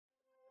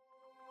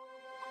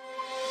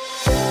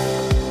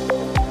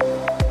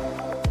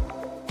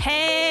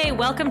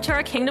Welcome to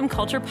our Kingdom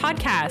Culture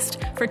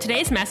podcast. For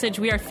today's message,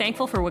 we are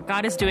thankful for what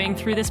God is doing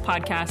through this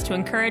podcast to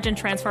encourage and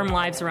transform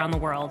lives around the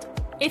world.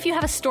 If you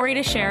have a story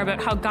to share about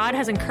how God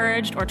has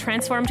encouraged or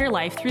transformed your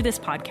life through this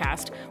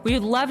podcast, we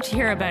would love to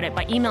hear about it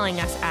by emailing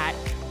us at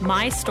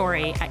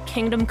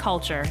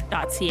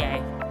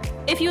mystory@kingdomculture.ca.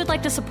 If you would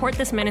like to support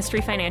this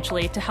ministry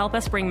financially to help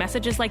us bring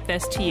messages like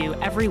this to you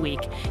every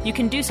week, you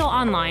can do so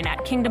online at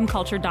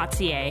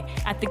kingdomculture.ca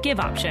at the Give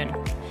option.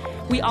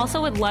 We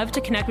also would love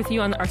to connect with you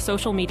on our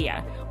social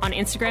media, on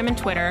Instagram and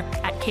Twitter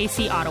at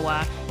KC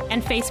Ottawa,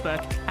 and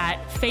Facebook at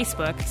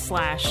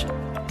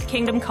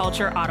Facebook/Kingdom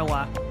Culture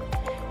Ottawa.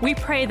 We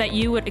pray that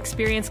you would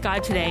experience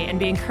God today and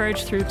be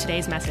encouraged through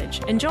today's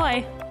message.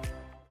 Enjoy!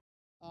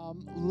 A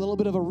little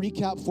bit of a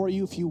recap for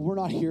you if you were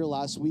not here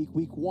last week.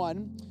 Week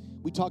one,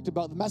 we talked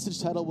about, the message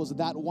title was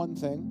That One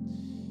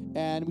Thing.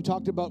 And we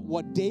talked about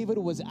what David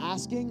was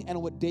asking and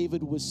what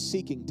David was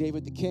seeking.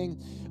 David, the king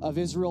of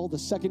Israel, the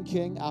second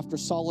king after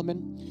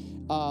Solomon,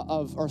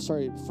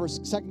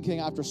 second king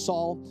after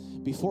Saul,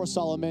 before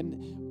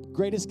Solomon,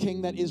 greatest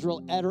king that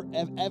Israel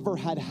ever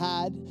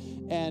had,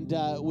 and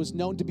was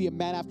known to be a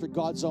man after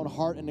God's own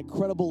heart, an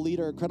incredible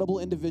leader, incredible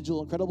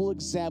individual, incredible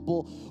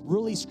example.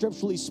 Really,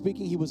 scripturally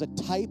speaking, he was a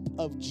type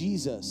of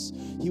Jesus.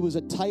 He was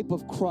a type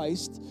of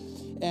Christ.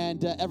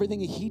 And everything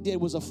he did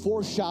was a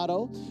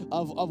foreshadow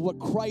of what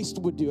Christ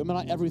would do. I mean,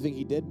 not everything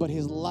he did, but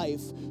his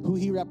life, who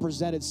he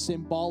represented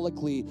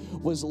symbolically,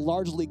 was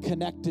largely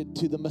connected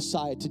to the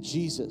Messiah, to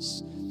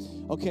Jesus.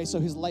 Okay,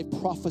 so his life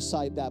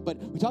prophesied that. But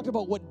we talked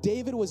about what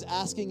David was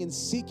asking and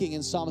seeking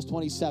in Psalms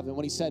 27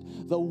 when he said,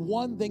 the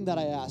one thing that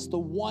I ask, the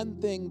one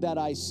thing that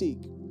I seek.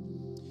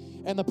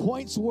 And the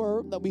points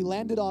that we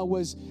landed on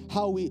was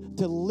how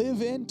to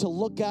live in, to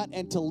look at,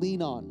 and to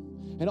lean on.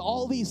 And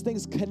all these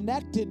things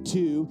connected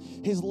to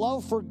his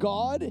love for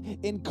God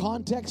in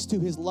context to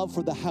his love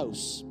for the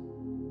house.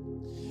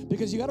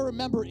 Because you got to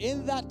remember,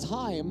 in that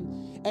time,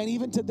 and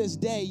even to this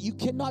day, you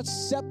cannot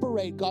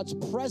separate God's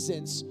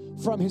presence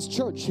from his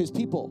church, his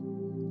people.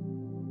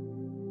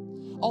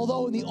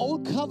 Although in the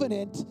Old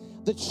Covenant,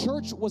 the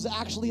church was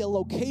actually a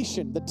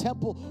location. The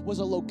temple was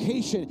a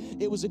location.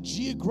 It was a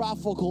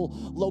geographical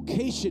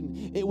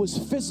location. It was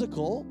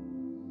physical.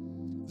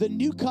 The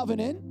New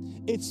Covenant,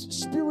 it's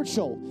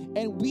spiritual,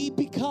 and we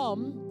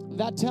become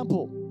that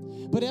temple.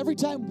 But every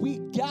time we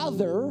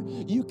gather,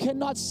 you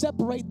cannot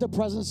separate the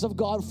presence of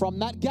God from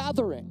that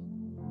gathering.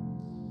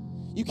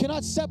 You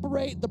cannot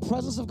separate the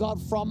presence of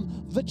God from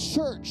the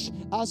church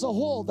as a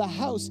whole, the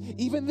house,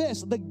 even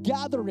this, the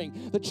gathering.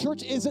 The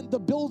church isn't the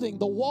building.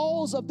 The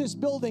walls of this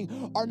building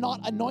are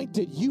not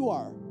anointed. You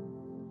are.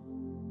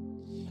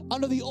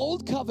 Under the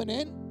Old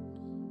Covenant,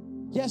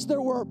 yes,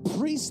 there were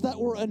priests that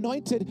were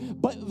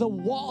anointed, but the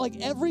wall, like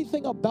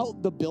everything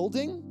about the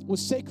building was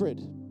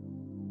sacred.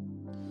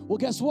 Well,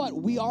 guess what?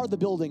 We are the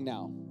building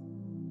now.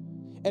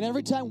 And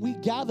every time we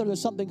gather, there's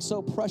something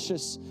so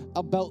precious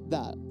about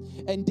that.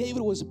 And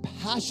David was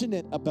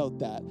passionate about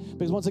that.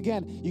 Because once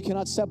again, you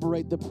cannot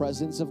separate the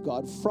presence of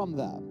God from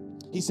that.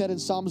 He said in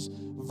Psalms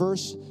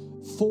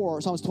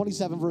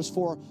 27, verse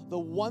 4, the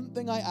one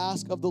thing I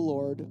ask of the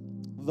Lord,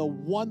 the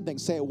one thing,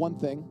 say it, one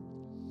thing,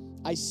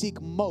 I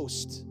seek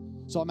most.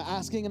 So I'm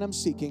asking and I'm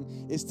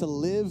seeking is to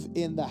live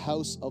in the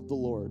house of the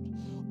Lord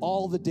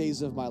all the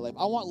days of my life.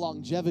 I want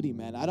longevity,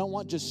 man. I don't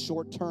want just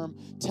short-term,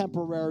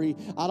 temporary.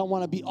 I don't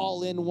want to be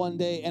all in one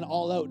day and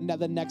all out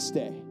the next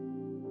day.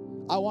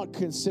 I want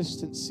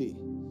consistency.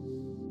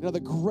 You know, the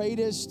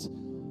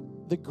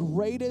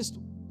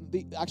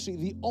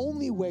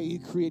only way you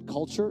create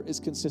culture is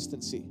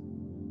consistency.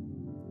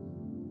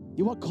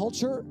 You want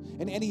culture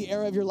in any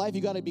area of your life,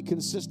 you got to be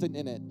consistent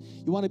in it.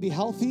 You want to be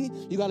healthy,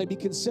 you got to be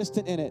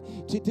consistent in it.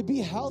 To be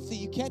healthy,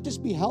 you can't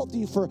just be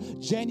healthy for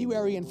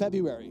January and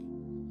February.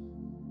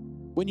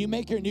 When you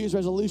make your New Year's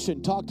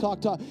resolution, talk.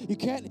 You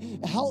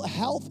can't,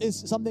 health is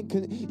something,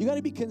 you got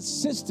to be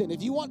consistent.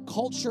 If you want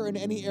culture in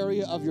any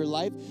area of your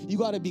life, you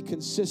got to be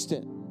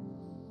consistent.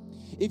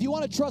 If you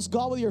want to trust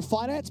God with your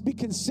finance, be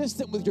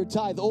consistent with your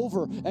tithe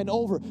over and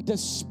over.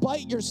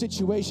 Despite your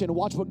situation,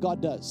 watch what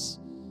God does.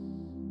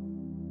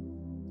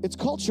 It's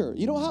culture.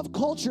 You don't have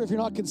culture if you're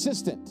not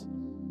consistent.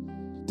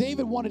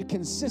 David wanted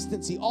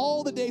consistency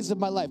all the days of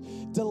my life,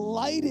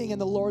 delighting in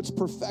the Lord's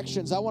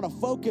perfections. I want to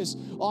focus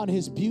on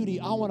his beauty.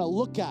 I want to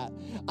look at.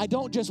 I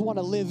don't just want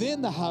to live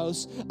in the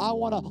house. I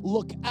want to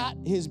look at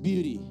his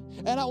beauty.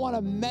 And I want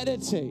to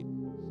meditate.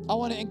 I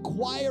want to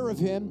inquire of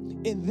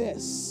him in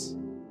this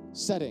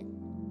setting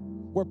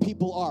where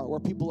people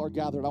are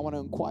gathered. I want to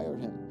inquire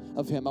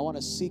of him. I want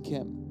to seek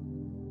him.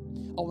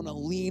 I want to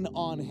lean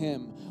on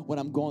him when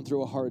I'm going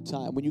through a hard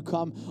time. When you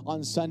come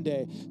on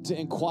Sunday to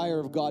inquire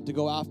of God, to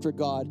go after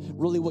God,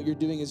 really what you're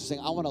doing is you're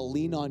saying, I want to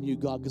lean on you,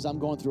 God, because I'm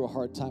going through a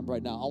hard time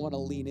right now. I want to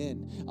lean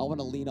in. I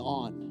want to lean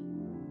on.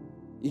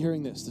 You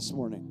hearing this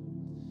morning?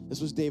 This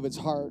was David's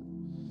heart.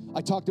 I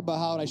talked about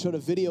how, and I showed a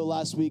video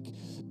last week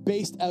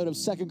based out of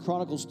 2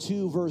 Chronicles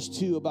 2, verse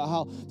 2, about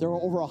how there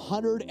were over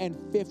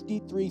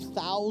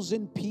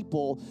 153,000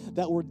 people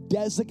that were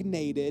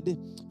designated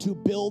to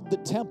build the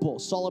temple,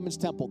 Solomon's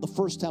temple, the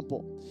first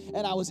temple.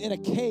 And I was in a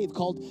cave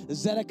called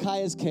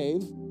Zedekiah's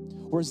Cave,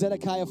 where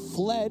Zedekiah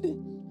fled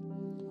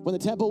when the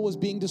temple was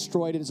being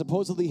destroyed and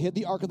supposedly hid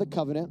the Ark of the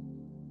Covenant,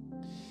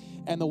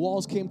 and the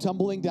walls came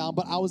tumbling down.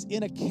 But I was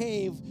in a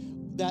cave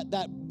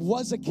that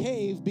was a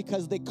cave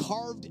because they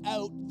carved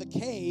out the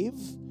cave,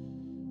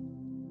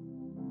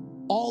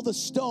 all the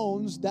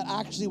stones that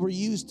actually were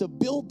used to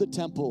build the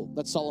temple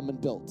that Solomon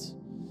built.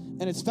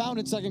 And it's found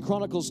in 2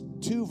 Chronicles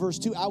 2, verse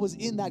 2. I was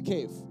in that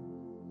cave.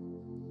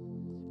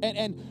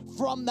 And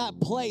from that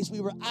place, we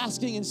were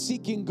asking and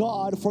seeking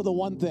God for the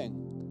one thing.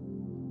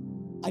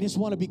 I just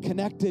want to be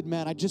connected,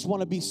 man. I just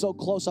want to be so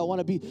close. I want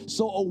to be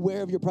so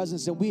aware of your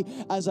presence. And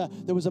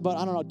there was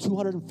about,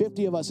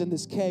 250 of us in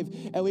this cave.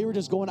 And we were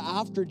just going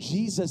after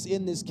Jesus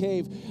in this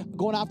cave,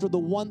 going after the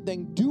one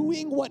thing,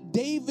 doing what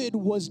David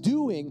was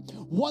doing.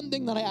 One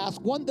thing that I ask,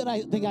 one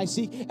thing I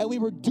seek. And we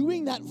were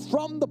doing that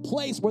from the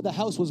place where the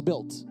house was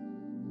built.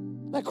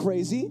 Isn't that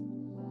crazy?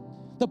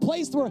 The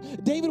place where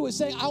David was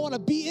saying, I want to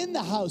be in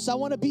the house. I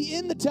want to be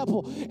in the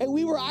temple. And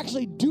we were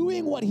actually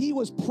doing what he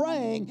was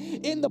praying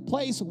in the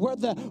place where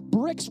the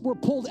bricks were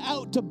pulled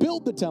out to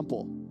build the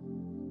temple.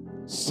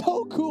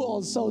 So cool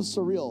and so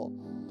surreal.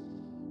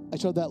 I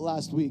showed that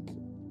last week.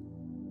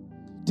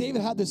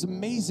 David had this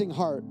amazing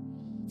heart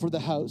for the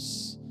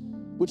house,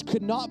 which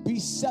could not be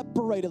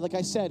separated, like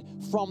I said,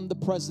 from the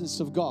presence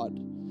of God.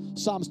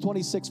 Psalms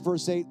 26,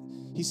 verse 8.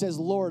 He says,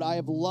 Lord, I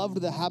have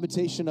loved the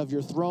habitation of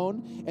your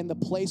throne and the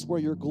place where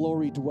your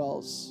glory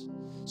dwells.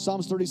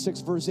 Psalms 36,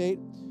 verse 8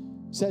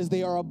 says,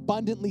 they are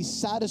abundantly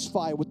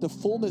satisfied with the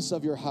fullness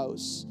of your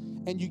house,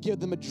 and you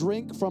give them a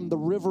drink from the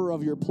river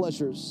of your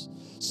pleasures.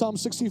 Psalm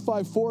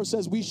 65, 4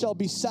 says, we shall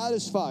be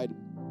satisfied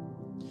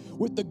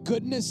with the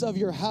goodness of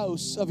your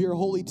house, of your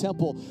holy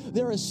temple.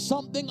 There is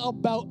something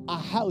about a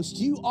house.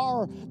 You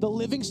are the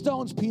living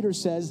stones, Peter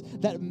says,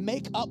 that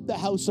make up the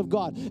house of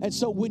God. And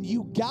so when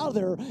you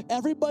gather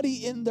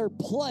everybody in their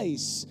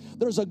place,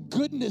 there's a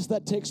goodness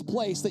that takes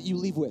place that you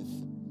leave with.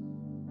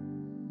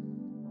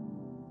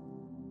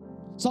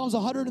 Psalms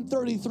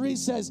 133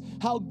 says,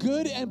 how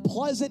good and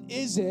pleasant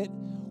is it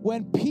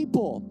when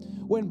people,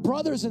 when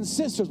brothers and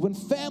sisters, when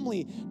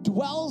family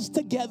dwells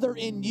together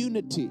in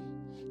unity.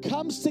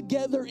 Comes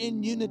together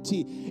in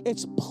unity.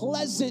 It's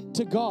pleasant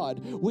to God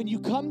when you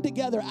come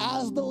together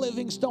as the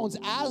living stones,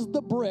 as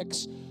the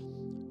bricks,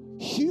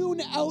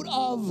 hewn out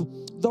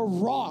of the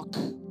rock,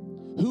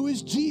 who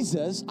is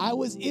Jesus. I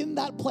was in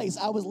that place.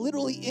 I was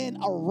literally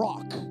in a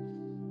rock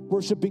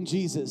worshiping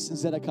Jesus in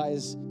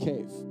Zedekiah's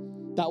cave.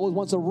 That was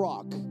once a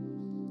rock.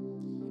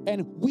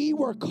 And we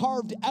were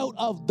carved out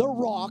of the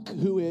rock,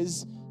 who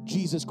is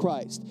Jesus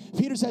Christ.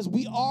 Peter says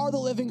we are the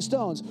living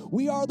stones.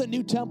 We are the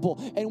new temple,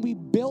 and we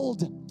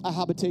build a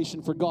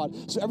habitation for God.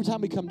 So every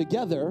time we come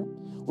together,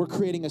 we're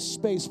creating a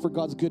space for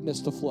God's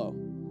goodness to flow.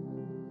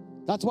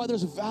 That's why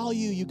there's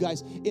value, you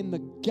guys, in the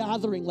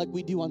gathering like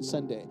we do on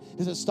Sunday.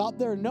 Does it stop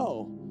there?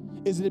 No.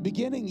 Is it a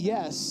beginning?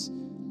 Yes.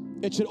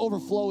 It should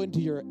overflow into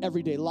your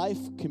everyday life,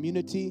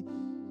 community.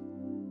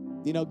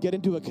 Get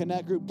into a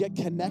connect group, get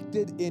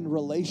connected in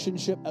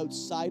relationship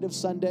outside of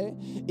Sunday.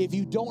 If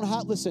you don't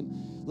have,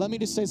 listen, let me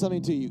just say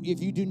something to you.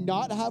 If you do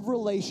not have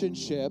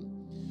relationship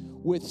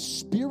with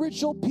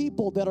spiritual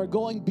people that are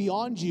going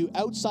beyond you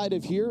outside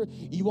of here,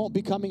 you won't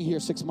be coming here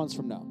 6 months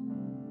from now.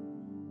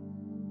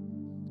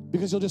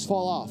 Because you'll just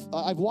fall off.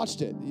 I've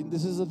watched it.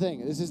 This is the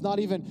thing. This is not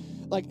even,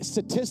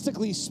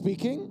 statistically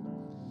speaking,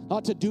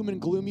 not to doom and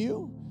gloom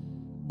you,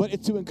 but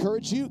it's to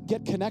encourage you,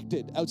 get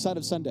connected outside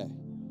of Sunday.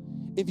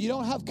 If you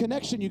don't have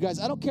connection, you guys,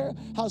 I don't care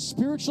how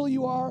spiritual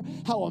you are,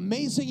 how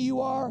amazing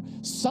you are,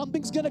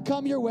 something's going to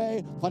come your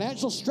way.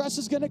 Financial stress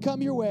is going to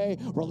come your way.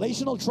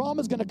 Relational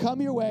trauma is going to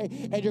come your way.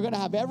 And you're going to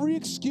have every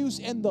excuse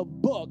in the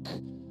book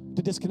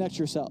to disconnect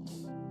yourself.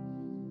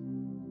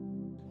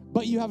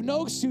 But you have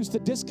no excuse to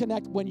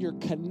disconnect when you're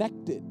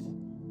connected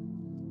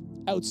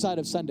outside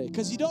of Sunday.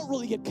 Because you don't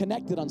really get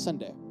connected on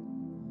Sunday.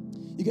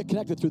 You get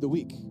connected through the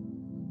week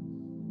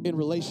in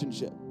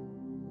relationship.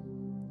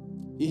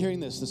 You hearing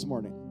this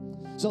morning?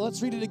 So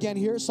let's read it again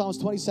here, Psalms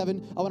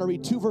 27. I want to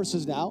read 2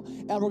 verses now,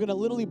 and we're going to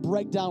literally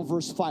break down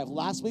verse 5.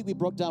 Last week we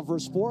broke down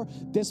verse 4.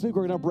 This week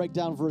we're going to break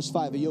down verse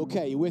 5. Are you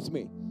okay? Are you with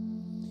me?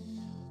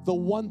 The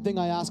one thing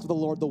I ask of the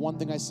Lord, the one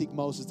thing I seek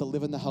most is to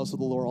live in the house of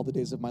the Lord all the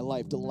days of my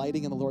life,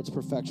 delighting in the Lord's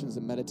perfections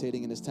and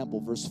meditating in his temple.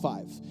 Verse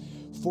 5.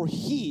 For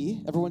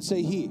he, everyone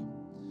say he.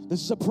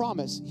 This is a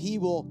promise. He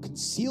will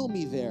conceal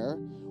me there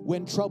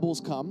when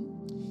troubles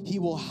come. He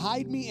will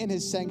hide me in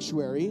his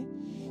sanctuary.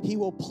 He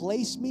will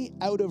place me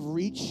out of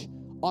reach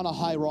on a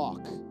high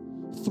rock.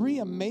 3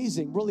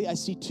 amazing, really I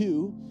see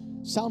 2,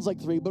 sounds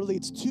like 3, but really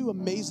it's 2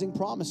 amazing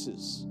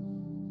promises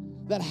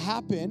that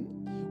happen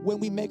when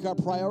we make our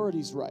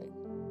priorities right.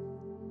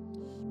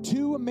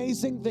 2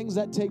 amazing things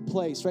that take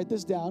place. Write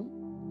this down.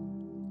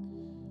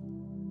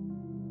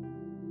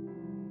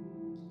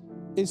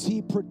 is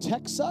he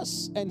protects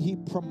us and he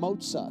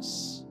promotes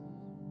us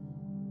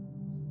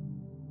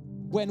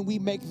when we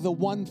make the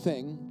one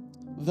thing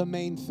the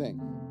main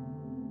thing.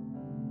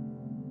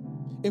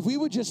 If we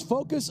would just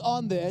focus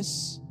on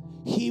this,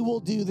 he will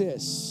do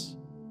this.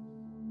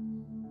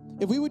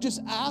 If we would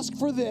just ask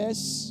for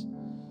this,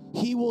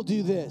 he will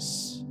do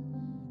this.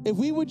 If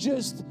we would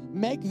just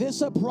make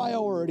this a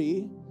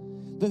priority,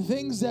 the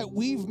things that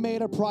we've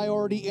made a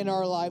priority in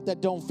our life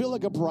that don't feel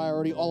like a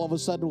priority, all of a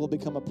sudden will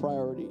become a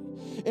priority.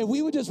 If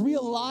we would just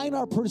realign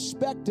our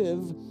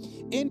perspective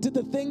into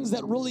the things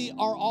that really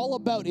are all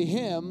about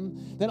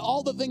him, then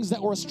all the things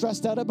that we're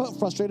stressed out about,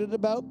 frustrated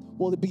about,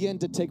 will begin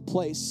to take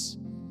place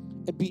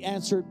and be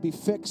answered, be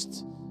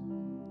fixed,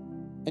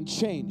 and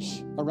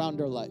change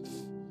around our life.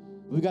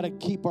 We got to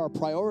keep our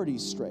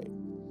priorities straight.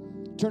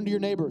 Turn to your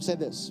neighbor, say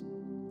this: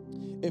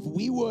 if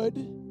we would,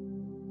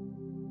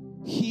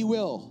 he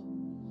will.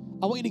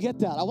 I want you to get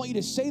that. I want you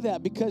to say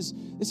that because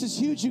this is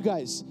huge, you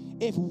guys.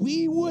 If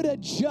we would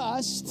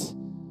adjust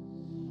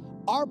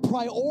our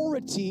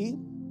priority,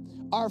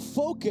 our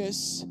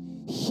focus,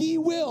 he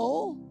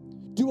will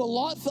do a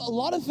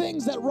lot of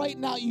things that right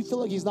now you feel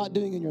like he's not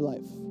doing in your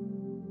life.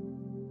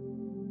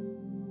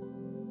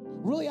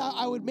 Really,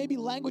 I would maybe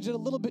language it a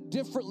little bit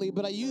differently,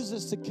 but I use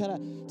this to kind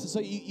of so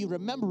you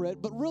remember it.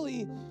 But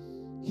really,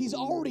 he's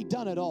already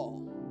done it all.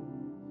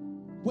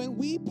 When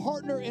we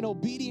partner in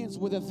obedience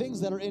with the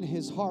things that are in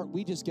his heart,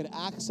 we just get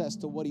access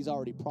to what he's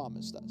already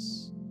promised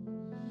us.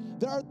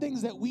 There are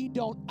things that we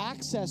don't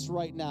access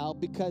right now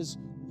because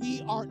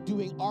we aren't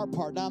doing our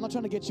part. Now, I'm not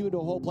trying to get you into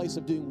a whole place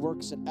of doing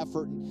works and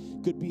effort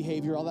and good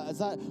behavior, all that. That's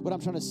not what I'm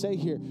trying to say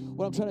here.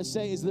 What I'm trying to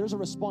say is there's a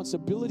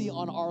responsibility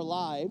on our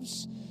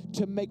lives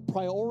to make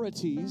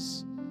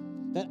priorities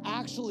that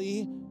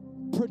actually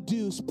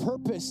produce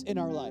purpose in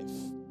our life.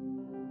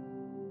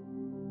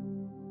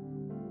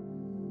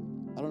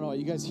 I don't know, are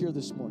you guys here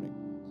this morning?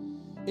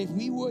 If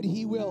we would,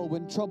 he will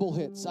when trouble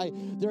hits.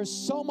 There's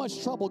so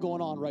much trouble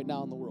going on right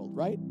now in the world,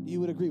 right? You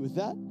would agree with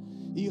that?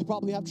 You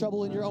probably have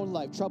trouble in your own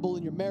life, trouble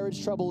in your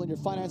marriage, trouble in your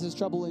finances,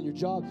 trouble in your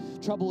job,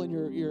 trouble in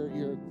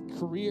your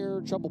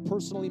career, trouble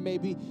personally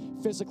maybe,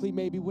 physically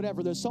maybe,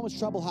 whatever. There's so much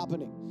trouble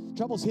happening.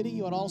 Trouble's hitting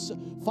you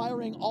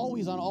firing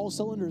always on all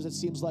cylinders, it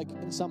seems like,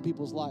 in some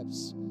people's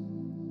lives.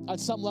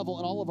 At some level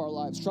in all of our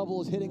lives, trouble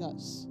is hitting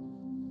us.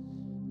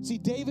 See,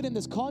 David in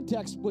this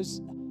context was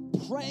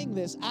praying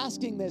this,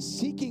 asking this,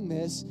 seeking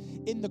this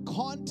in the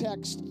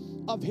context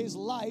of his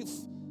life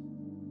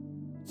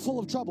full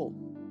of trouble.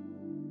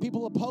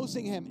 People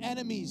opposing him,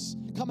 enemies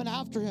coming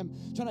after him,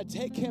 trying to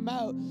take him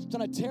out,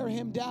 trying to tear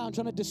him down,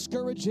 trying to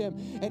discourage him.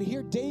 And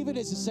here David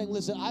is just saying,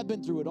 listen, I've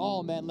been through it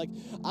all, man. Like,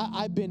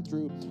 I've been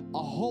through a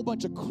whole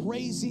bunch of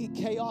crazy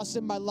chaos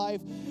in my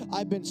life.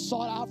 I've been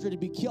sought after to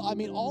be killed. I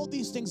mean, all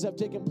these things have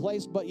taken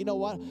place, but you know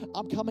what?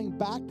 I'm coming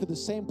back to the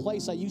same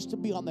place I used to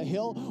be on the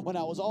hill when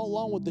I was all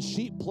alone with the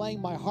sheep,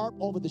 playing my harp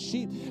over the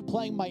sheep,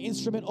 playing my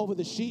instrument over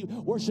the sheep,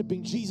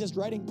 worshiping Jesus,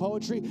 writing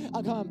poetry.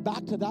 I'm coming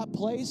back to that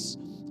place.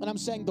 And I'm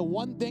saying the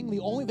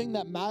only thing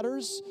that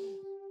matters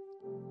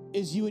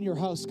is you and your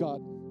house,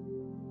 God.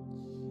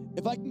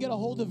 If I can get a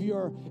hold of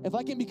if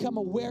I can become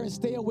aware and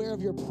stay aware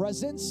of your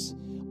presence,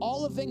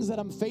 all the things that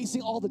I'm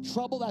facing, all the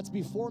trouble that's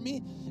before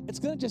me, it's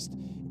going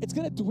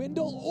to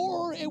dwindle,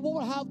 or it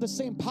won't have the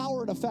same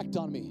power and effect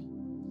on me.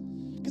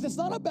 Because it's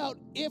not about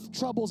if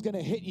trouble's going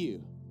to hit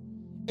you.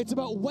 It's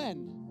about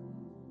when.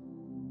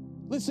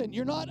 Listen,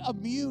 you're not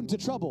immune to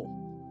trouble.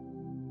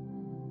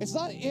 It's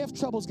not if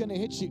trouble's going to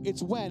hit you,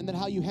 it's when, and then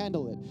how you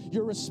handle it.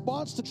 Your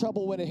response to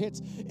trouble when it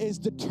hits is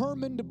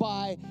determined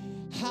by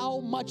how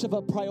much of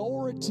a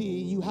priority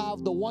you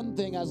have the one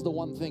thing as the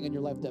one thing in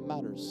your life that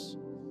matters.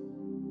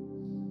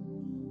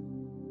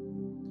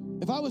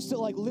 If I was to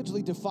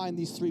literally define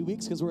these 3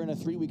 weeks, because we're in a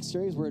 3-week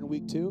series, we're in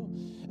week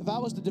 2. If I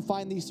was to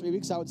define these 3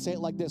 weeks, I would say it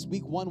like this.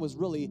 Week 1 was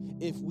really,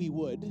 if we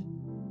would,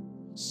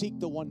 seek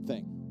the one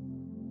thing.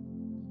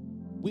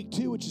 Week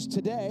 2, which is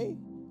today,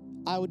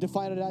 I would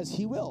define it as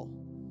he will.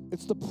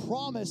 It's the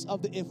promise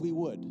of the if we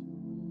would.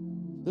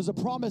 There's a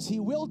promise he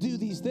will do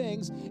these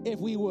things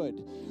if we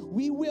would.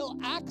 We will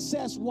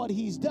access what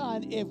he's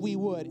done if we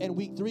would. And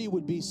week 3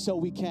 would be so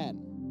we can.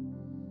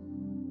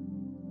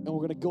 And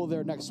we're going to go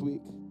there next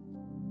week.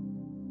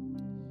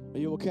 Are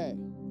you okay?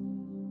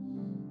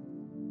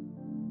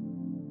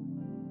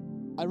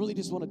 I really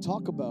just want to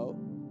talk about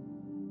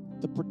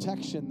the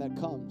protection that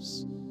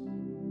comes.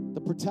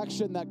 The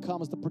protection that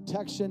comes, the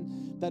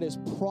protection that is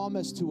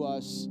promised to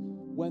us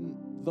when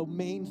the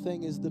main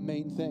thing is the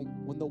main thing.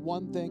 When the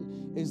one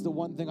thing is the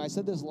one thing. I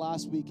said this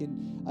last week,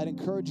 and I'd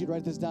encourage you to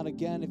write this down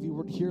again if you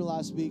weren't here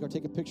last week, or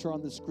take a picture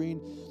on the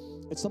screen.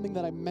 It's something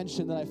that I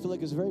mentioned that I feel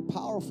like is very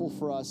powerful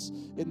for us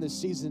in this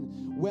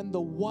season. When the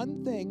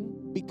one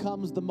thing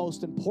becomes the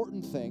most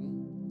important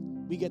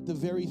thing, we get the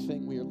very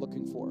thing we are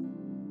looking for.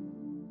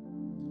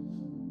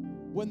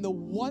 When the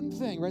one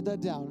thing, write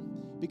that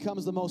down,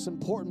 becomes the most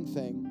important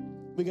thing,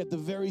 we get the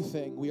very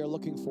thing we are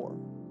looking for.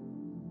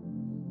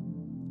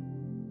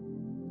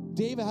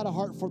 David had a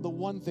heart for the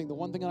one thing that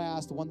I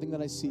ask, the one thing that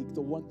I seek,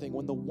 the one thing.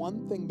 When the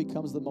one thing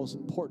becomes the most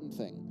important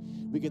thing,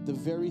 we get the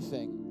very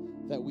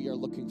thing that we are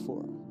looking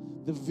for,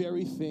 the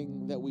very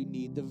thing that we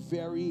need, the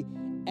very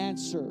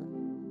answer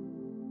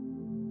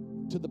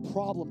to the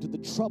problem, to the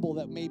trouble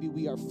that maybe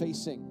we are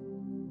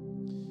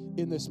facing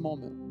in this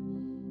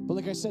moment. But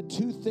like I said,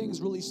 two things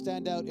really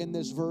stand out in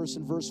this verse,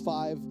 in verse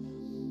 5.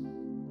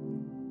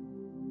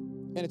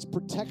 And it's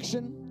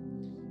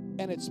protection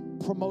and it's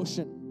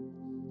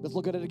promotion. Let's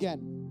look at it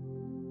again.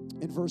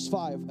 In verse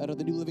 5, out of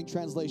the New Living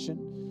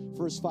Translation,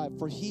 verse 5,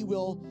 for he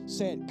will,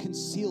 say it,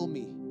 conceal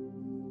me.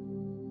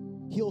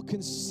 He'll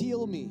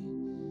conceal me.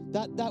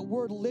 That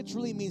word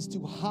literally means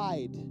to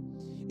hide.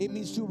 It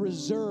means to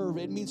reserve.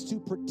 It means to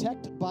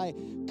protect by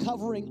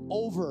covering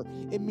over.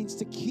 It means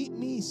to keep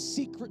me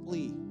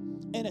secretly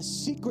in a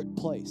secret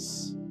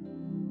place.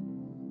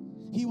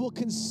 He will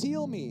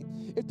conceal me.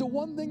 If the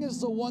one thing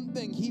is the one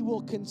thing, he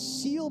will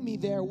conceal me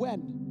there when?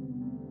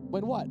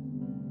 When what?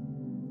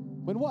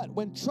 When what?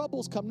 When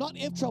troubles come. Not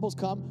if troubles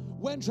come,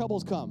 when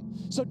troubles come.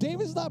 So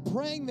David's not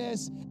praying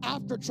this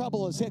after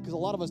trouble is hit, because a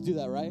lot of us do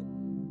that, right?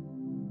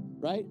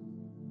 Right?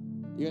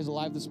 You guys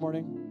alive this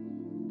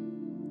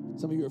morning?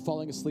 Some of you are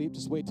falling asleep.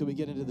 Just wait till we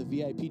get into the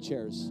VIP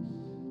chairs.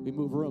 We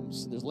move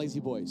rooms, and there's lazy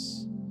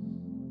boys.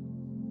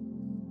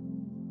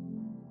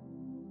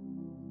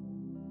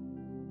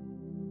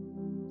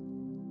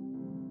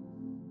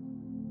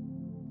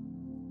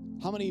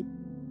 How many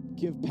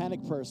give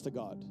panic prayers to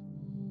God?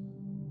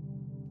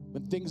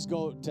 When things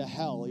go to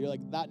hell, you're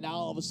like, that. Now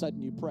all of a sudden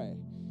you pray.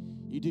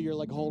 You do your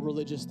whole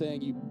religious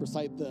thing. You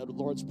recite the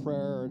Lord's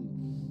Prayer,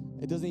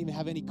 and it doesn't even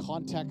have any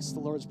context,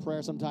 the Lord's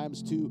Prayer,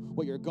 sometimes to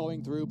what you're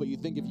going through, but you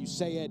think if you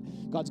say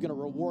it, God's going to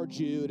reward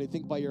you, and you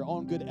think by your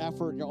own good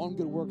effort and your own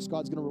good works,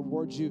 God's going to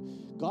reward you.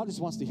 God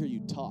just wants to hear you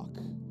talk.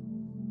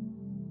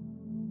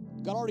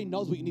 God already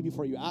knows what you need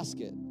before you ask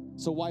it.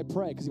 So why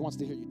pray? Because he wants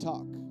to hear you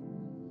talk.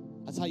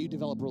 That's how you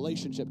develop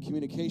relationship.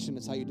 Communication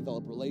is how you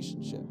develop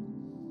relationship.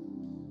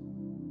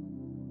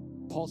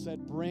 Paul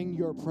said, bring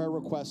your prayer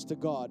requests to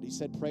God. He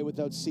said, pray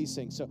without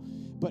ceasing.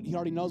 But he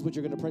already knows what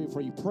you're going to pray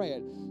before you pray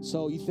it.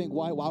 So you think,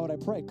 why would I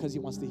pray? Because he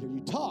wants to hear you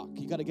talk.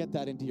 You got to get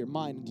that into your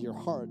mind, into your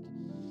heart.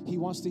 He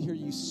wants to hear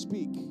you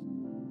speak.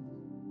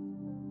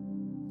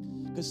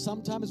 Because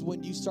sometimes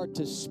when you start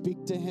to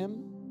speak to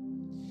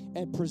him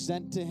and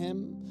present to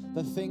him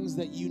the things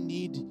that you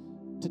need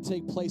to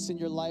take place in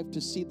your life, to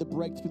see the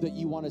breakthrough that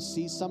you want to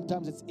see,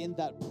 sometimes it's in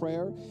that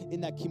prayer,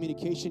 in that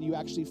communication, you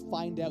actually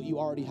find out you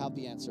already have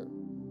the answer.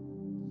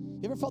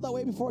 You ever felt that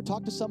way before?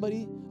 Talk to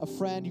somebody, a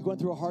friend, you're going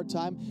through a hard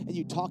time, and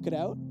you talk it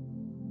out,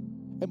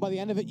 and by the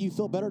end of it, you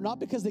feel better, not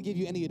because they give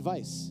you any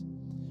advice,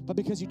 but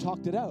because you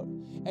talked it out.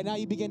 And now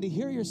you begin to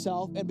hear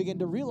yourself and begin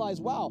to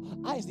realize, wow,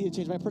 I just need to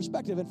change my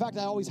perspective. In fact,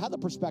 I always had the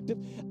perspective.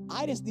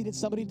 I just needed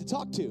somebody to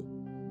talk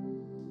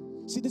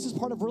to. See, this is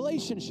part of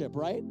relationship,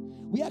 right?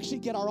 We actually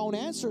get our own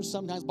answers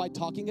sometimes by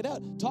talking it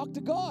out. Talk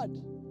to God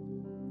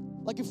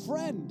like a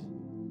friend.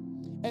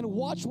 And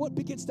watch what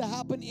begins to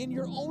happen in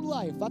your own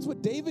life. That's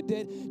what David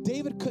did.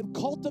 David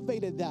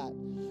cultivated that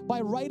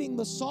by writing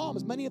the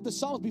Psalms. Many of the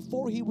Psalms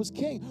before he was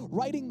king,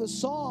 writing the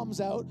Psalms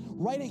out,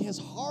 writing his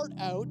heart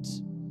out,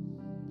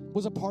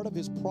 was a part of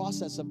his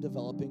process of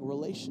developing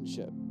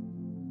relationship.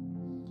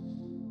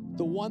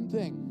 The one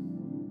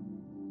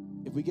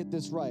thing, if we get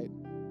this right,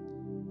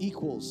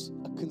 equals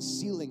a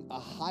concealing, a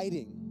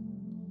hiding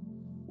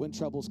when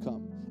troubles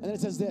come. And then it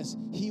says this,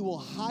 he will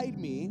hide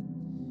me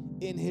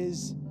in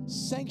his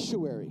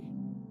sanctuary.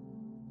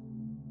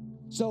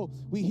 So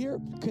we hear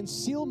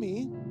conceal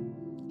me,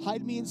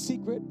 hide me in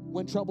secret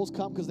when troubles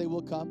come, because they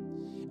will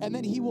come. And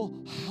then he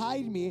will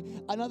hide me,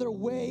 another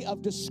way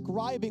of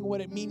describing what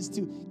it means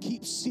to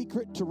keep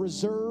secret, to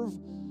reserve.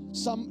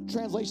 Some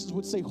translations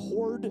would say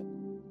hoard.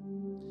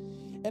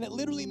 And it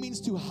literally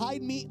means to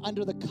hide me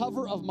under the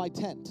cover of my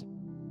tent.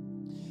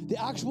 The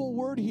actual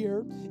word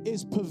here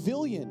is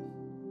pavilion.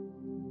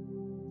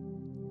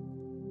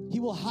 He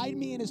will hide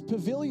me in his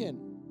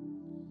pavilion.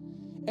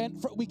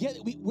 And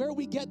where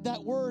we get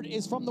that word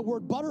is from the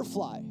word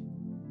butterfly.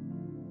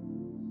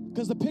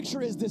 Because the picture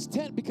is this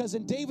tent, because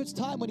in David's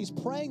time when he's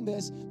praying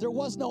this, there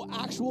was no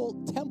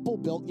actual temple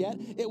built yet.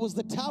 It was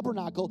the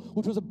tabernacle,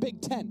 which was a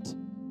big tent.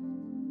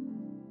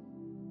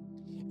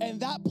 And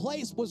that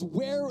place was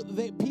where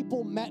the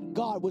people met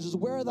God, which is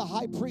where the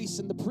high priest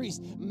and the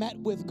priest met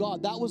with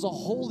God. That was a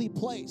holy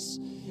place.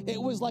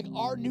 It was like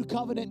our new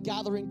covenant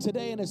gathering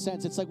today, in a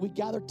sense. It's like we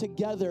gathered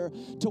together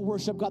to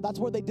worship God. That's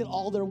where they did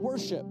all their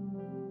worship.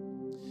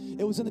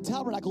 It was in the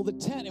tabernacle, the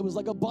tent. It was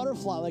like a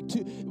butterfly,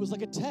 it was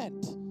like a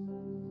tent.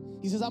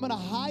 He says, I'm going to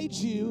hide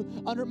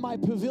you under my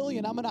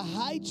pavilion. I'm going to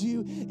hide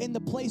you in the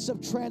place of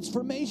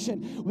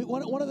transformation.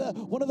 One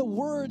of the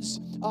words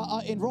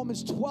in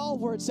Romans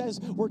 12 where it says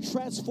we're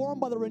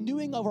transformed by the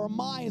renewing of our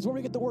minds, where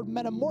we get the word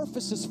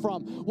metamorphosis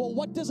from. Well,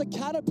 what does a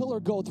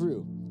caterpillar go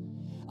through?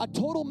 A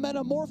total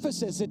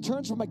metamorphosis. It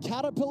turns from a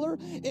caterpillar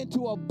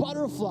into a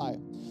butterfly.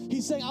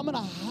 He's saying, I'm going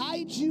to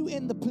hide you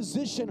in the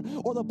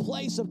position or the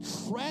place of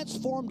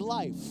transformed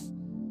life.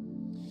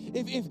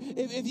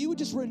 if you would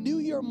just renew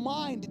your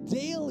mind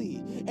daily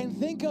and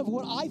think of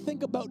what I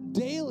think about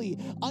daily,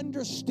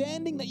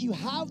 understanding that you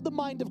have the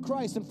mind of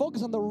Christ and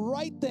focus on the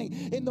right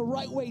thing in the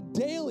right way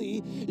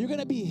daily, you're going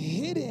to be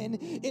hidden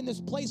in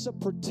this place of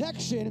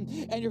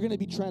protection and you're going to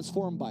be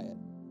transformed by it.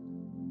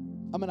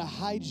 I'm going to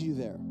hide you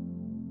there.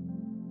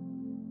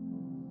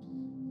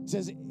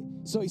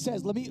 He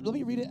says, let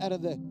me read it out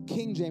of the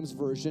King James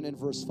Version in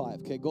verse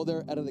 5. Okay, go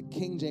there out of the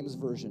King James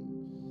Version.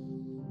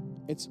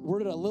 It's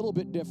worded a little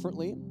bit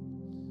differently,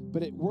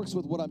 but it works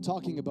with what I'm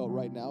talking about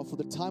right now. For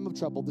the time of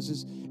trouble,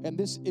 this,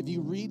 if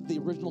you read the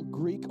original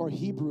Greek or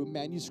Hebrew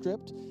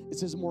manuscript, it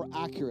says more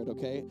accurate,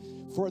 okay?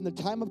 For in the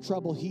time of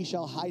trouble, he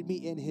shall hide me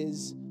in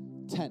his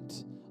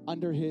tent,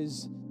 under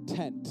his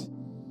tent.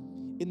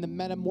 In the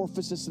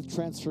metamorphosis of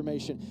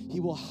transformation,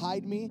 he will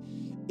hide me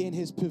in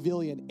his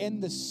pavilion,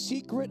 in the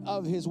secret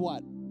of his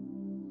what?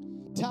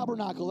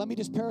 Tabernacle. Let me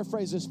just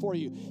paraphrase this for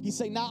you. He's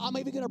saying, now I'm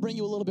even going to bring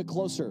you a little bit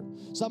closer.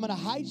 So I'm going to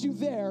hide you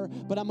there,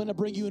 but I'm going to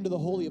bring you into the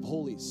Holy of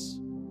Holies.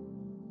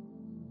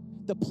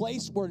 The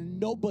place where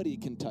nobody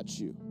can touch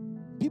you.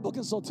 People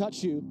can still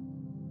touch you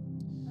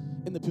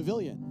in the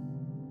pavilion.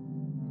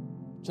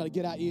 Try to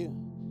get at you.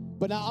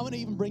 But now I'm going to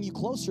even bring you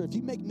closer. If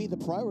you make me the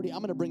priority, I'm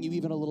going to bring you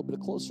even a little bit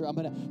closer. I'm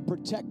going to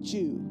protect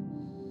you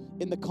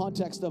in the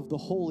context of the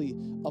Holy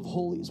of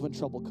Holies when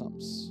trouble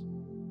comes.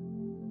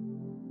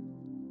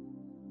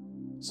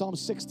 Psalm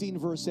 16,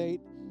 verse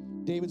 8,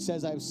 David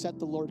says, I have set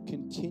the Lord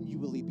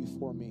continually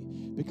before me.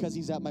 Because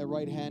he's at my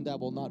right hand, I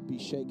will not be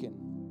shaken.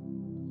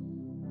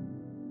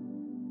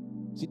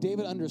 See,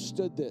 David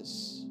understood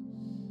this.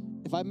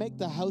 If I make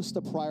the house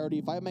the priority,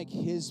 if I make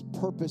his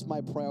purpose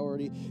my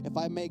priority, if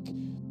I make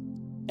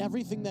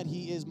everything that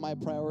he is my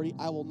priority,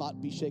 I will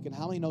not be shaken.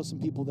 How many know some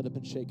people that have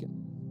been shaken?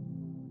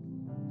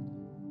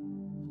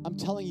 I'm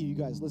telling you, you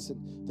guys,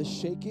 listen, the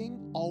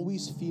shaking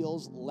always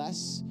feels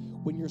less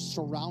when you're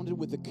surrounded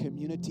with a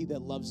community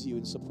that loves you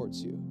and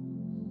supports you.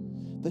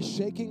 The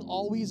shaking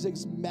always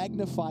is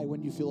magnified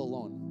when you feel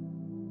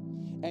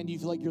alone and you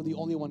feel like you're the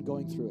only one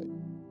going through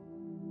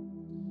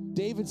it.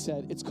 David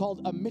said, it's called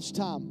a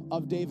Mishtam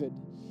of David.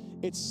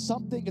 It's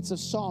a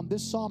psalm.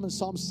 This psalm in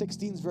Psalm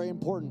 16 is very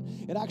important.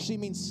 It actually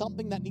means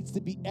something that needs to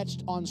be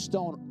etched on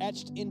stone,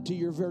 etched into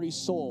your very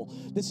soul.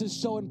 This is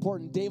so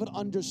important. David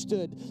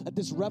understood that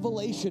this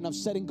revelation of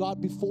setting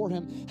God before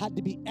him had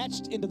to be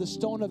etched into the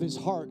stone of his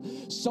heart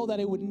so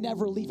that it would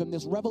never leave him.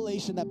 This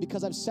revelation that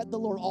because I've set the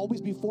Lord always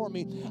before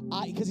me,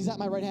 because he's at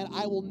my right hand,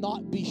 I will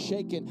not be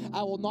shaken.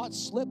 I will not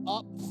slip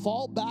up,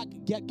 fall back,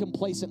 get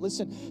complacent.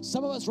 Listen,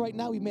 some of us right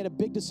now, we've made a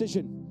big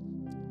decision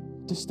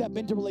to step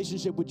into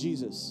relationship with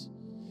Jesus.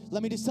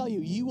 Let me just tell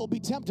you, you will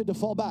be tempted to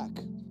fall back.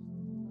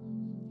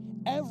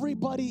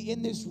 Everybody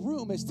in this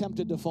room is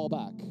tempted to fall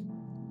back.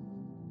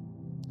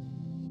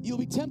 You'll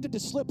be tempted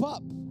to slip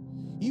up.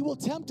 You will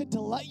be tempted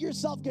to let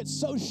yourself get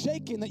so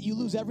shaken that you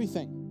lose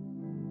everything.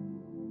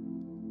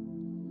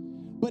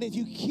 But if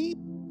you keep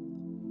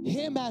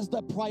him as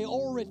the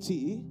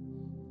priority,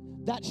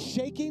 that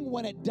shaking,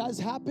 when it does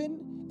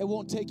happen, it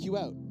won't take you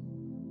out.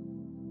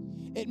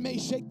 It may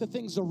shake the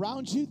things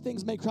around you,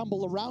 things may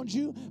crumble around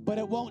you, but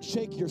it won't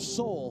shake your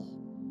soul,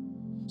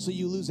 so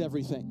you lose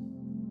everything.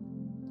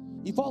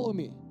 You follow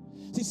me?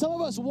 See, some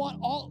of us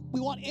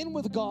want in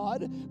with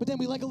God, but then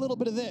we like a little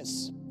bit of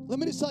this. Let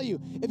me just tell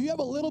you, if you have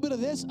a little bit of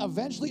this,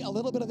 eventually a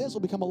little bit of this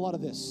will become a lot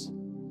of this.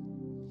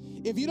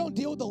 If you don't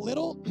deal with the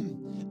little,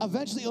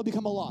 eventually it'll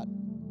become a lot.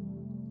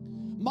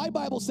 My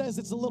Bible says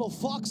it's the little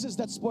foxes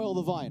that spoil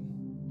the vine.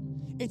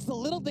 It's the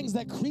little things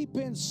that creep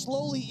in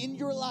slowly in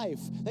your life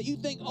that you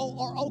think,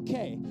 are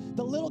okay.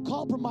 The little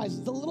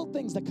compromises, the little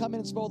things that come in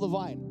and spoil the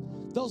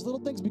vine. Those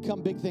little things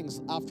become big things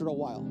after a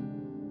while.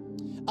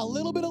 A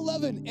little bit of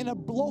leaven in a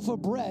loaf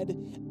of bread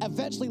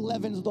eventually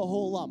leavens the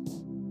whole lump.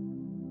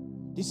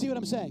 Do you see what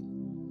I'm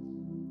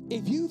saying?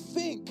 If you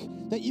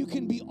think that you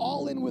can be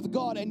all in with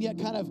God and yet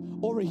kind of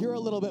over here a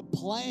little bit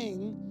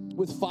playing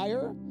with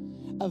fire,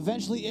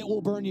 eventually it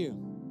will burn you.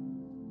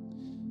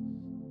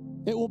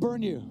 It will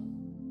burn you.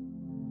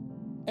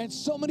 And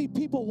so many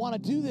people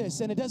want to do this,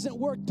 and it doesn't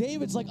work.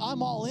 David's like,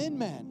 I'm all in,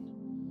 man.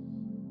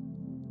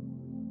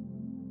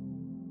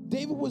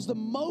 David was the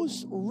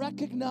most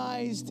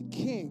recognized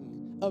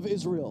king of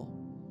Israel.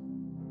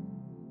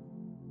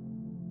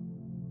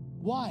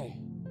 Why?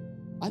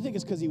 I think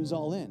it's because he was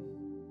all in.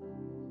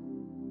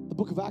 The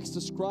book of Acts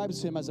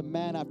describes him as a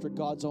man after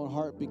God's own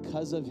heart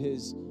because of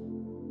his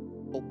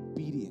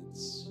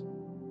obedience.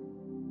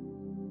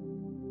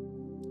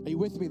 Are you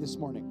with me this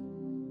morning?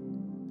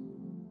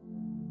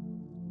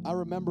 I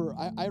remember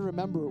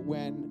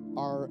when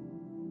our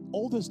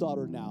oldest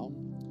daughter now,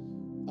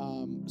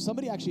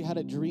 somebody actually had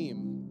a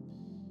dream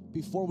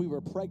before we were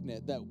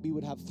pregnant that we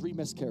would have 3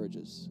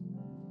 miscarriages.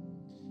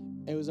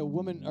 It was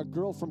a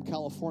girl from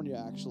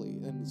California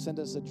actually, and sent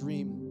us a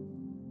dream,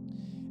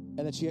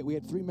 and that we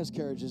had 3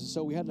 miscarriages.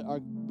 So we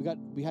actually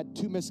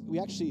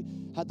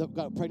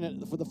got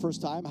pregnant for the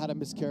first time, had a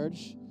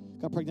miscarriage,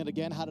 got pregnant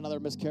again, had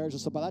another miscarriage.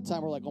 So by that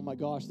time we're like, oh my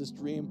gosh, this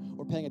dream,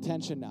 we're paying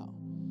attention now.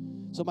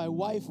 So my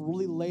wife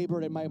really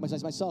labored, and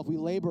myself, we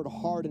labored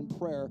hard in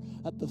prayer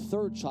at the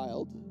third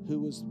child,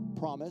 who was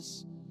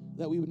promised,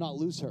 that we would not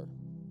lose her.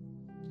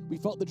 We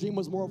felt the dream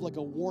was more of like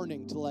a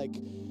warning to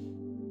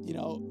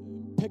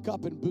pick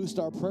up and boost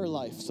our prayer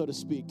life, so to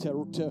speak,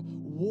 to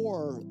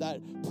war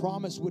that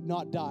promise would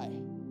not die.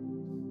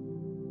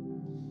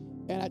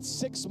 And at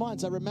 6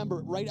 months, I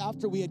remember right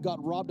after we had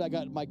got robbed, I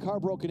got my car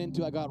broken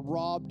into, I got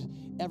robbed,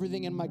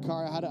 everything in my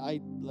car,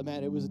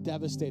 it was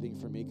devastating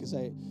for me because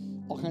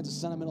all kinds of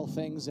sentimental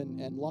things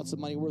and lots of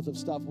money worth of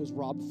stuff was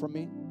robbed from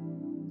me.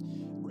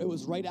 It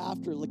was right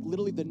after, like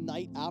literally the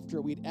night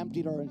after we'd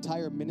emptied our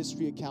entire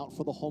ministry account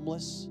for the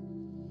homeless,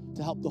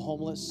 to help the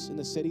homeless in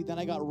the city. Then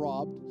I got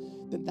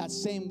robbed. Then that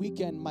same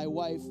weekend, my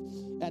wife,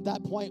 at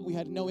that point, we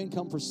had no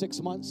income for 6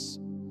 months.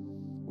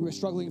 We were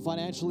struggling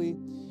financially.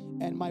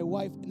 And my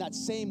wife, in that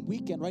same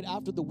weekend, right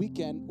after the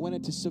weekend, went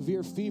into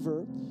severe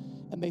fever.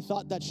 And they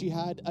thought that she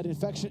had an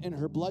infection in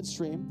her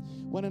bloodstream,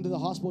 went into the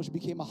hospital. She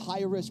became a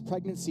high-risk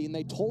pregnancy. And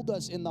they told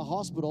us in the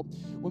hospital,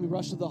 when we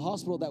rushed to the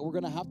hospital, that we're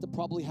going to have to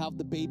probably have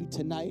the baby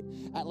tonight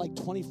at like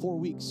 24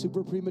 weeks,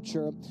 super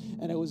premature.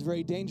 And it was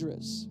very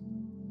dangerous.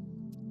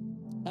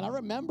 And I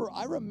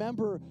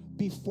remember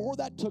before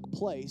that took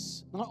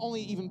place, not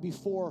only even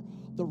before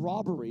the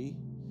robbery,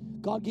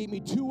 God gave me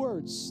 2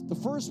 words. The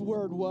first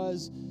word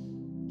was,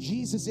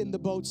 Jesus in the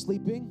boat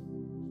sleeping.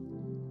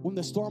 When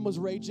the storm was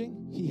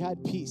raging, he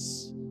had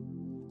peace.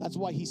 That's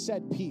why he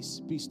said,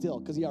 peace, be still,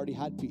 because he already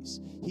had peace.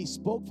 He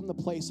spoke from the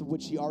place of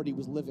which he already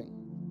was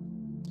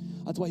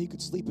living. That's why he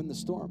could sleep in the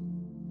storm.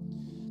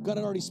 God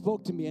had already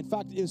spoke to me. In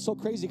fact, it was so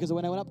crazy because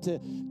when I went up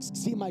to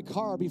see my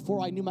car, before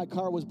I knew my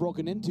car was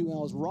broken into and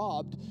I was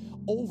robbed,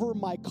 over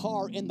my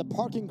car in the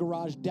parking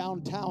garage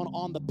downtown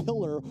on the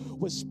pillar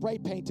was spray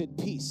painted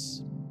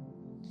peace.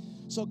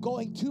 So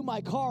going to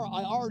my car,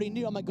 I already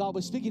knew, God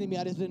was speaking to me.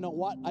 I just didn't know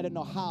what. I didn't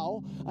know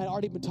how. I'd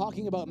already been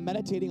talking about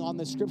meditating on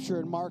the scripture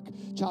in Mark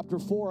chapter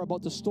 4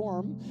 about the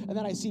storm. And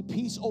then I see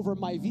peace over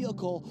my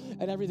vehicle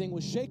and everything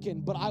was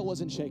shaken, but I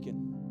wasn't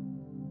shaken.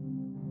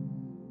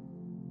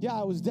 Yeah,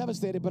 I was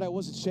devastated, but I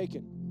wasn't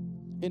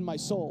shaken in my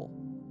soul.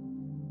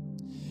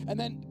 And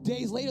then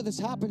days later, this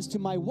happens to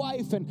my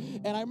wife,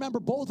 and I remember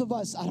both of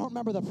us, I don't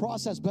remember the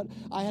process, but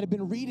I had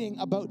been reading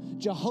about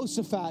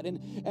Jehoshaphat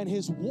and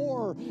his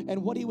war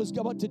and what he was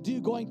about to do,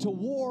 going to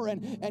war,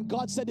 and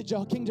God said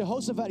to King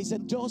Jehoshaphat, he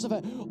said,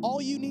 Jehoshaphat,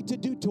 all you need to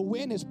do to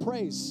win is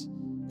praise,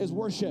 is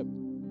worship.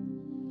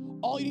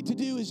 All you need to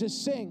do is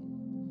just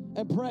sing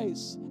and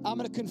praise. I'm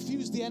going to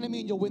confuse the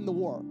enemy and you'll win the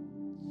war.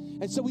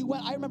 And so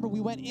I remember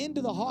we went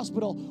into the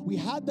hospital, we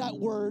had that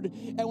word,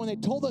 and when they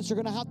told us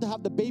you're going to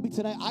have the baby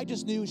tonight,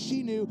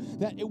 she knew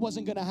that it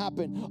wasn't going to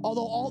happen.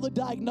 Although all the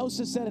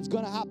diagnosis said it's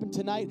going to happen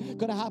tonight,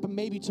 going to happen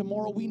maybe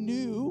tomorrow, we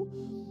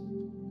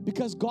knew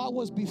because God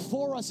was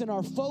before us in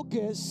our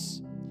focus,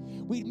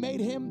 we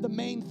made him the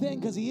main thing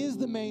because he is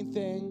the main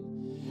thing.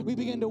 We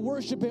began to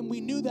worship him.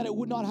 We knew that it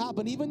would not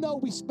happen. Even though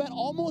we spent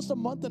almost a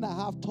month and a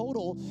half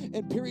total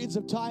in periods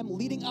of time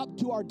leading up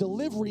to our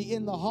delivery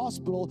in the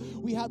hospital,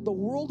 we had the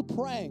world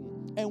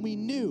praying, and we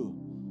knew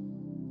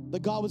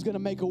that God was going to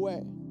make a way.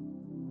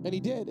 And he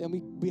did.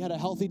 And we had a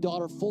healthy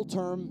daughter, full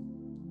term.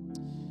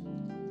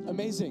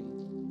 Amazing.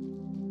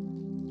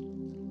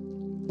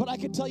 But I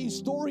could tell you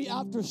story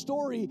after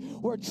story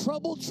where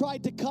trouble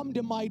tried to come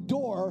to my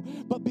door,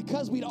 but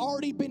because we'd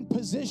already been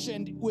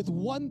positioned with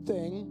one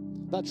thing,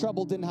 that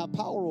trouble didn't have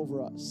power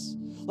over us.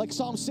 Like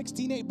Psalm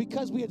 16:8,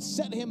 because we had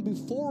set him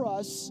before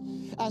us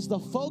as the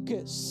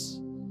focus,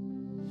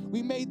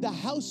 we made the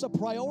house a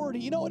priority.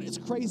 You know what is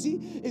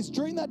crazy? Is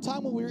during that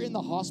time when we were in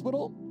the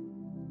hospital,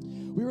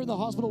 we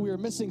were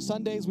missing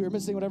Sundays, we were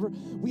missing whatever.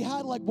 We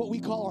had like what we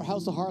call our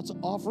House of Hearts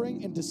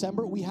offering in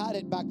December. We had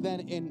it back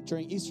then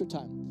during Easter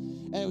time.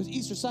 And it was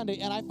Easter Sunday,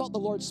 and I felt the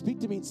Lord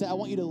speak to me and say, I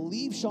want you to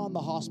leave Sean the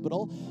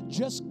hospital.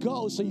 Just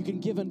go so you can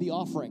give him the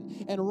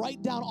offering. And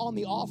write down on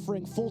the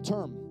offering full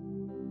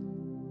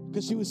term.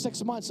 Because she was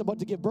 6 months about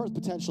to give birth,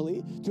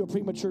 potentially, to a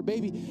premature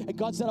baby. And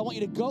God said, I want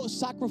you to go,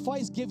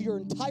 sacrifice, give your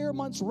entire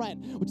month's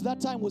rent, which at that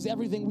time was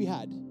everything we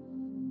had,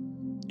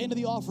 into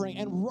the offering.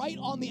 And write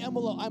on the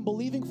envelope, I'm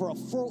believing for a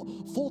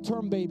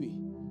full-term baby.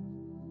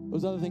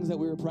 Those other things that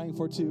we were praying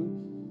for,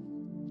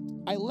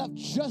 too. I left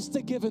just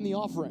to give in the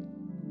offering.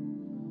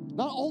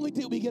 Not only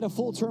did we get a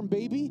full-term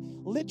baby,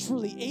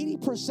 literally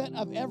 80%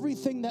 of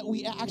everything that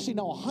we actually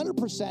know,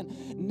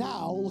 100%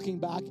 now, looking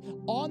back,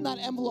 on that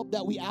envelope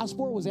that we asked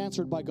for was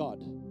answered by God.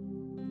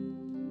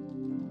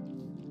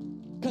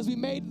 Because we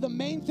made the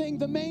main thing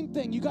the main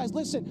thing. You guys,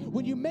 listen,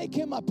 when you make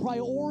him a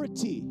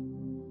priority,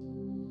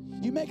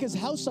 you make his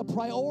house a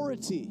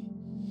priority,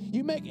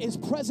 you make his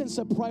presence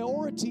a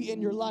priority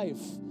in your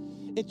life,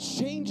 it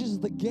changes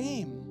the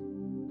game.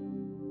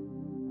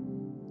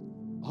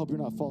 I hope you're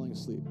not falling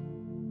asleep.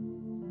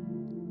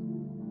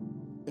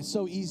 It's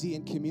so easy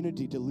in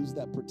community to lose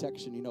that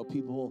protection. You know,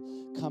 people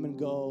come and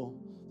go.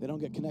 They don't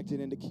get connected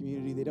into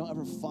community. They don't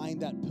ever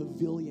find that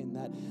pavilion,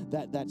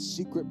 that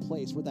secret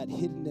place where that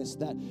hiddenness,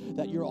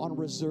 that you're on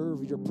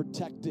reserve, you're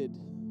protected.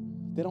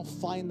 They don't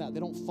find that.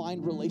 They don't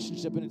find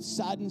relationship, and it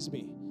saddens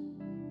me.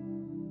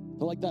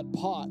 But like that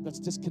pot that's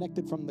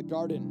disconnected from the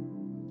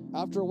garden,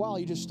 after a while,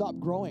 you just stop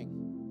growing.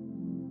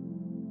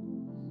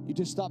 You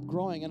just stop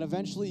growing, and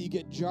eventually you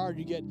get jarred.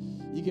 You get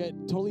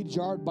totally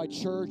jarred by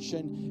church,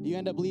 and you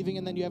end up leaving,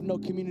 and then you have no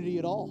community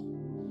at all.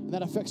 And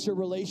that affects your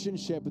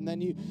relationship, and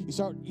then you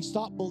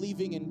stop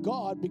believing in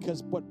God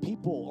because what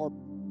people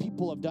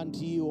have done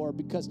to you, or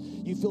because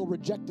you feel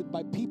rejected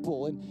by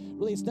people. And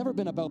really, it's never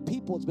been about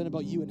people, it's been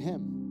about you and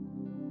Him.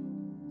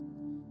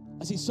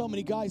 I see so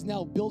many guys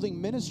now building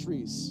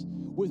ministries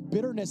with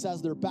bitterness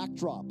as their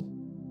backdrop.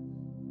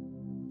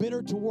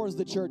 Bitter towards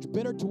the church,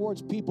 bitter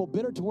towards people,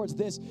 bitter towards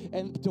this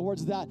and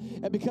towards that.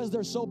 And because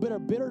they're so bitter,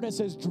 bitterness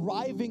is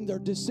driving their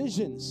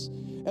decisions.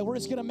 And we're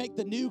just going to make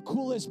the new,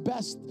 coolest,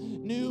 best,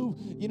 new,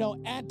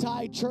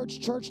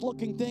 anti-church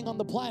looking thing on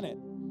the planet.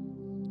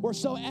 We're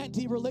so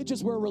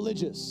anti-religious, we're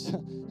religious.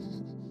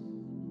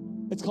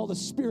 It's called a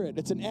spirit.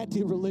 It's an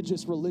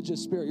anti-religious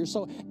spirit. You're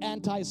so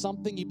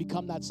anti-something, you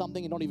become that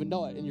something, you don't even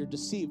know it, and you're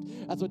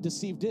deceived. That's what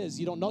deceived is.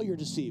 You don't know you're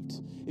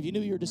deceived. If you knew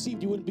you're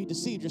deceived, you wouldn't be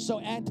deceived. You're so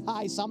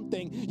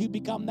anti-something, you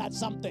become that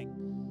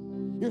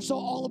something. You're so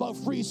all about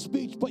free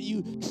speech, but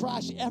you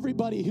trash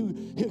everybody who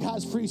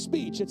has free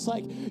speech. It's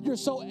like you're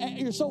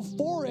so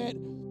for it,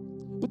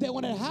 but then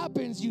when it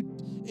happens,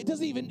 it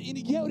doesn't even,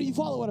 you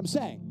follow what I'm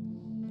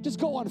saying. Just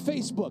go on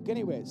Facebook.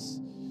 Anyways.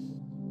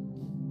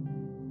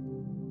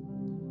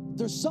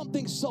 There's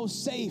something so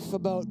safe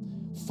about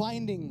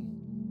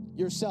finding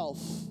yourself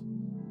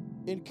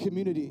in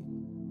community.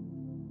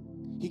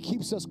 He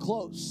keeps us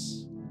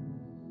close.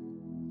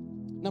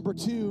 Number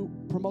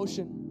 2,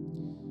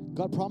 promotion.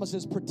 God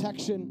promises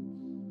protection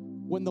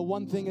when the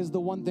one thing is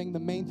the one thing, the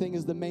main thing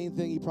is the main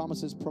thing. He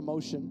promises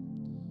promotion.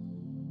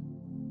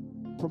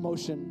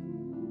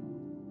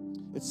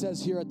 Promotion. It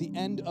says here at the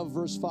end of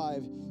verse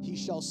 5, He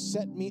shall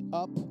set me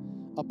up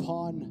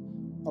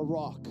upon a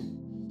rock.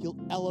 He'll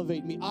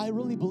elevate me. I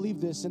really believe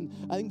this, and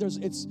I think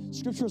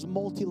Scripture is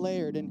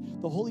multi-layered,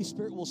 and the Holy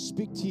Spirit will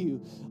speak to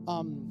you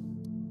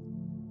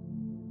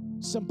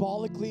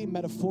symbolically,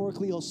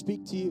 metaphorically. He'll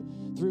speak to you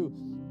through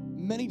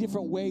many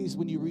different ways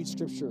when you read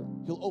Scripture.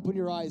 He'll open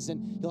your eyes,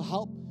 and He'll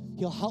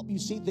help you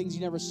see things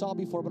you never saw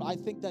before. But I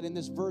think that in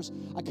this verse,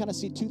 I kind of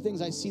see 2 things.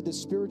 I see the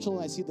spiritual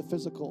and I see the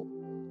physical.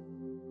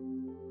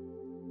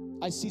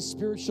 I see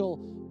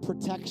spiritual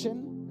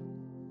protection,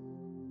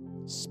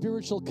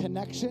 spiritual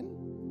connection,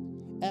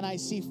 and I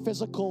see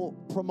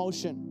physical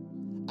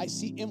promotion. I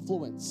see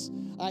influence.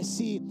 I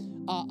see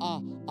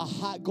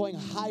going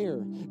higher,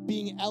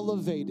 being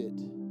elevated.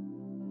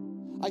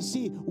 I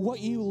see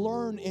what you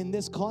learn in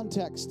this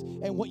context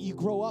and what you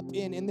grow up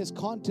in this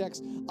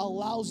context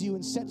allows you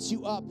and sets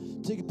you up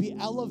to be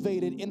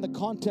elevated in the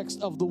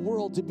context of the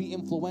world, to be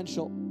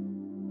influential.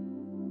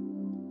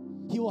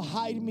 He will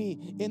hide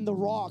me in the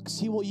rocks.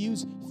 He will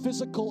use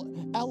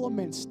physical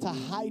elements to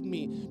hide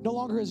me. No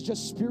longer is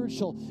just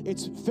spiritual,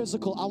 it's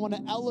physical. I want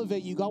to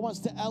elevate you. God wants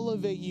to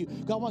elevate you.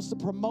 God wants to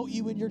promote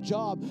you in your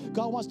job.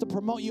 God wants to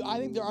promote you. I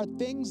think there are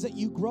things that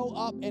you grow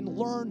up and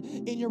learn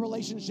in your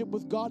relationship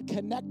with God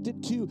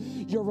connected to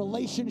your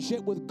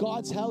relationship with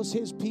God's house,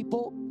 His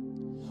people.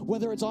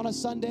 Whether it's on a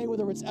Sunday,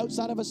 whether it's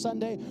outside of a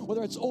Sunday,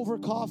 whether it's over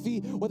coffee,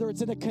 whether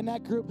it's in a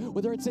connect group,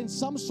 whether it's in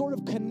some sort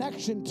of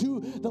connection to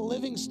the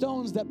living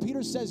stones that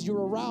Peter says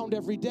you're around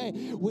every day.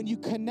 When you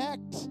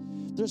connect,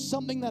 there's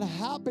something that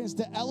happens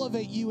to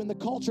elevate you in the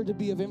culture to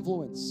be of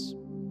influence.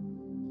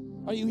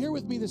 Are you here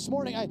with me this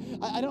morning?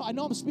 I know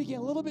I'm speaking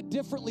a little bit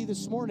differently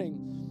this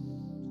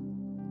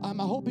morning. I'm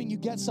hoping you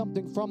get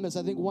something from this.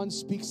 I think one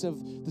speaks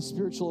of the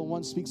spiritual and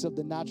one speaks of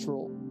the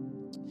natural.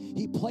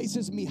 He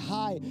places me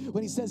high.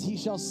 When He says He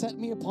shall set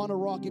me upon a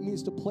rock, it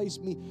means to place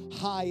me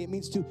high. It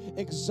means to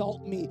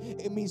exalt me.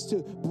 It means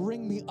to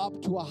bring me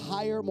up to a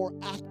higher, more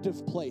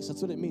active place.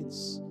 That's what it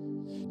means.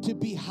 To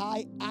be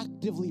high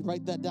actively,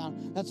 write that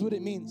down. That's what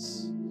it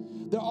means.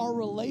 There are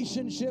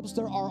relationships,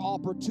 there are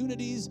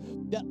opportunities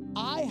that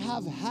I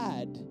have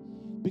had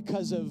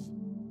because of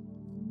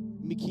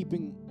me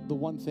keeping the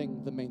one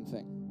thing, the main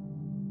thing.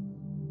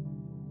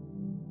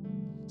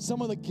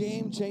 Some of the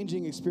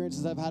game-changing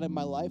experiences I've had in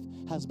my life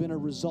has been a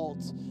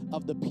result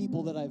of the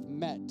people that I've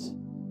met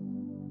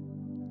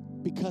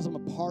because I'm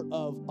a part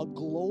of a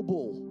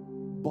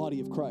global body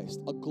of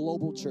Christ, a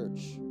global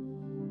church.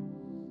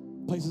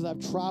 Places I've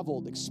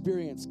traveled,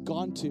 experienced,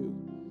 gone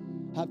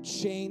to have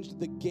changed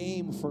the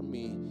game for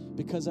me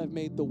because I've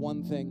made the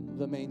one thing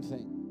the main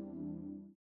thing.